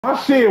My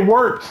shit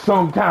works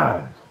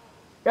sometimes.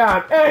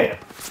 God damn.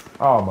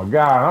 Oh my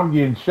god, I'm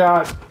getting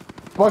shot.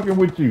 Fucking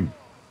with you.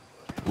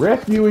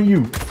 Rescuing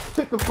you.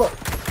 Sit the fuck.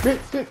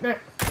 Sit there.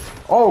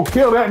 Oh,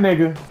 kill that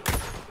nigga.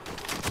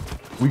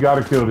 We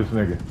gotta kill this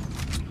nigga.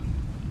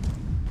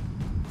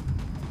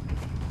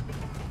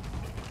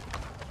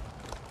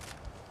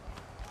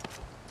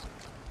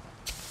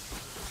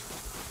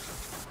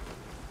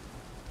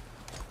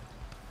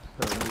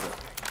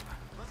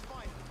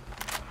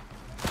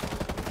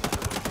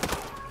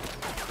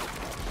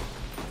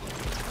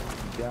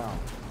 Down.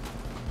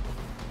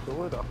 So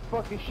where the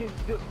fuck is shit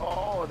still?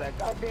 Oh, that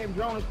goddamn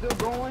drone is still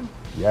going?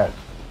 Yes.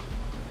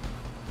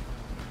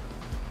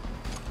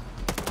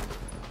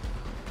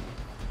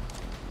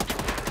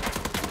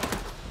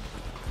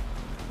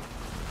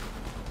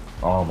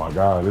 Oh my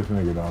god, this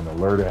nigga done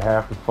alerted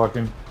half the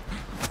fucking.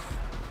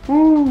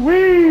 Ooh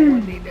wee!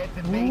 Ooh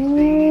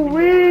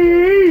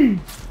wee!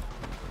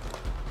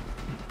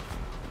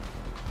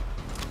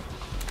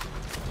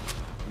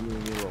 You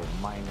and your little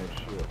minor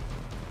shit.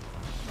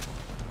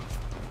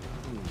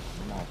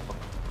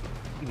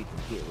 Give me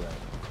some shit right.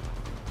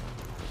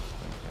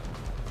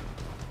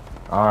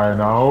 Alright,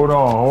 now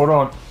hold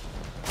on.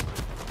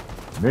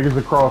 Niggas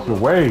across the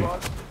way.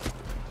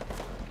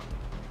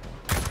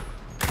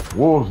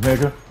 Wolves,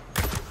 nigga.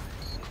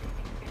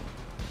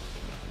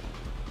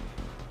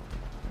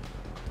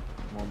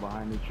 One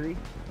behind the tree.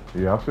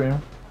 Yeah, I see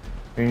him.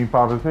 He ain't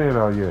popped his head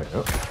out yet.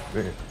 Oh,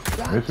 there.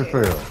 Mission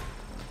failed.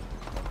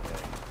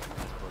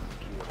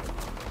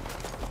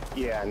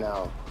 Yeah,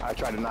 no. I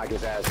tried to knock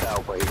his ass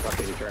out, but he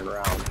fucking turned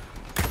around.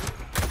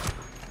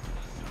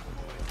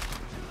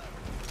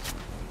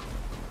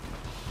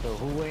 So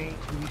who ain't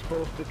we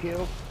supposed to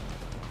kill?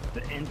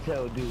 The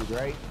intel dude,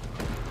 right?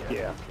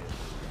 Yeah.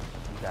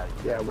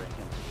 Yeah.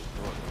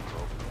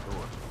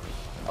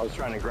 I was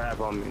trying to grab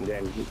him, and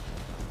then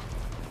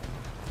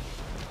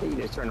he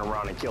just turned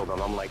around and killed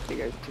him. I'm like,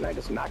 nigga, can I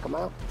just knock him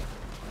out?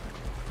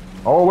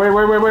 Oh, wait.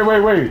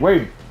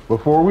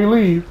 Before we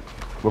leave,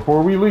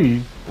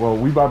 well,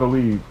 we about to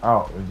leave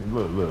out.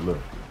 Look.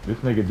 This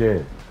nigga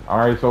dead. All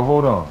right, so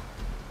hold on.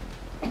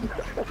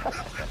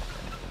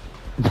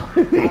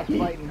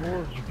 Fighting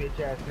wolves, you bitch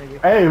ass nigga.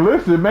 Hey,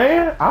 listen,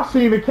 man. I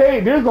seen the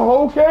cave. There's a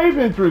whole cave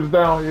entrance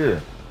down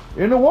here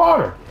in the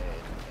water. Yeah,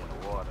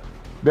 in the water.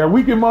 That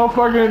we can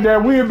motherfucking,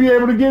 that we'll be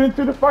able to get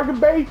into the fucking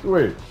base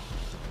with.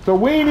 So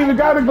we ain't even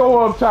got to go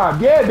up top.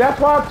 Yeah, that's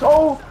why I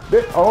told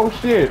that. Oh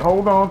shit,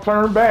 hold on,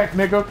 turn back,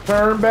 nigga,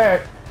 turn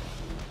back.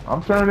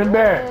 I'm turning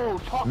back.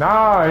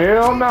 Nah,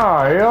 hell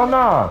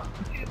nah.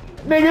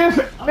 Nigga,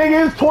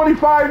 it's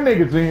 25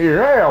 niggas in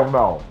here. Hell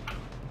no.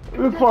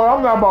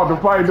 I'm not about to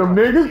fight them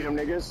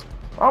niggas.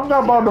 I'm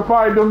not about to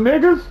fight them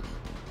niggas.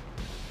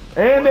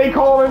 And they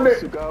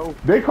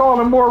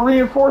calling more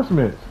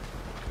reinforcements.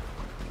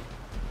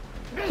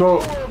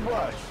 So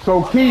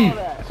Keith,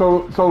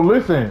 so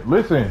listen.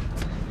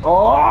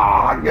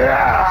 Oh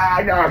yeah,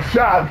 I got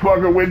shot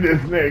fucking with this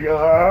nigga.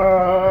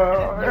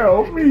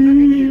 Help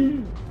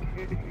me,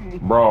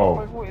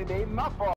 bro.